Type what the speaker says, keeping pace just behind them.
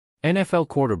NFL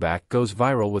quarterback goes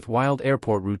viral with wild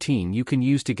airport routine you can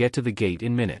use to get to the gate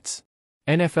in minutes.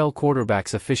 NFL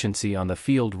quarterback's efficiency on the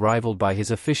field rivaled by his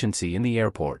efficiency in the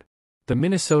airport. The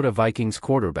Minnesota Vikings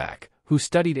quarterback, who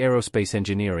studied aerospace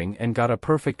engineering and got a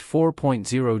perfect 4.0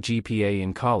 GPA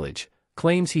in college,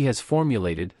 claims he has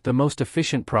formulated the most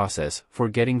efficient process for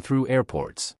getting through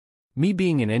airports. "Me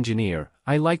being an engineer,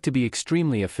 I like to be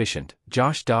extremely efficient,"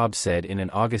 Josh Dobbs said in an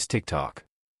August TikTok.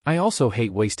 "I also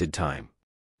hate wasted time.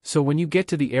 So when you get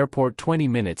to the airport 20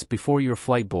 minutes before your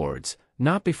flight boards,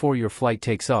 not before your flight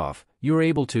takes off, you're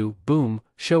able to, boom,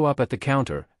 show up at the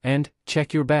counter, and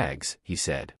check your bags," he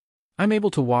said. "I'm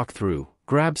able to walk through,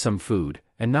 grab some food,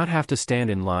 and not have to stand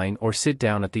in line or sit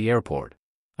down at the airport.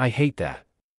 I hate that."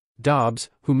 Dobbs,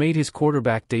 who made his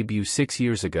quarterback debut 6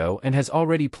 years ago and has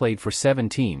already played for 7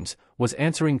 teams, was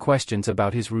answering questions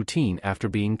about his routine after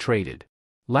being traded.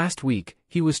 Last week,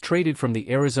 he was traded from the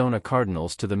Arizona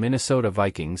Cardinals to the Minnesota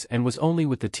Vikings and was only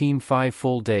with the team 5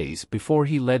 full days before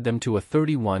he led them to a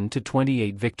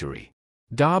 31-28 victory.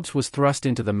 Dobbs was thrust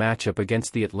into the matchup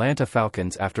against the Atlanta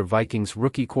Falcons after Vikings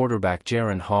rookie quarterback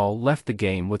Jaren Hall left the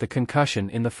game with a concussion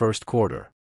in the first quarter.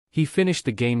 He finished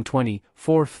the game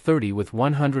 24-30 with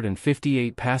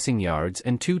 158 passing yards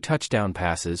and 2 touchdown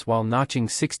passes while notching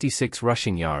 66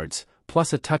 rushing yards,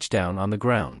 plus a touchdown on the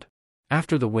ground.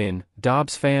 After the win,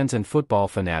 Dobbs fans and football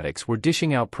fanatics were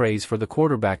dishing out praise for the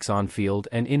quarterback's on-field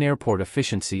and in-airport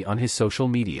efficiency on his social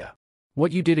media.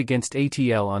 "What you did against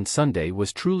ATL on Sunday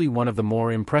was truly one of the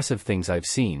more impressive things I've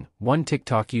seen," one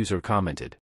TikTok user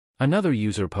commented. Another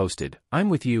user posted, "I'm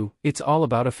with you, it's all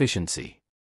about efficiency."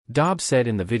 Dobbs said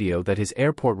in the video that his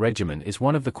airport regimen is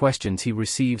one of the questions he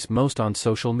receives most on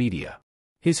social media.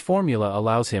 His formula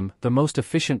allows him the most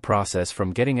efficient process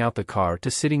from getting out the car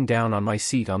to sitting down on my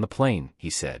seat on the plane,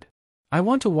 he said. "I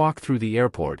want to walk through the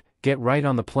airport, get right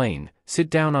on the plane,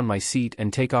 sit down on my seat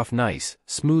and take off nice,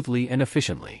 smoothly and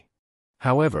efficiently."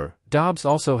 However, Dobbs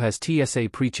also has TSA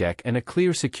PreCheck and a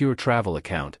clear secure travel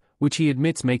account, which he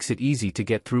admits makes it easy to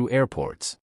get through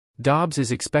airports. Dobbs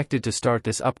is expected to start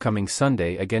this upcoming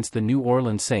Sunday against the New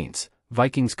Orleans Saints,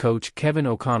 Vikings coach Kevin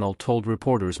O'Connell told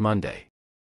reporters Monday.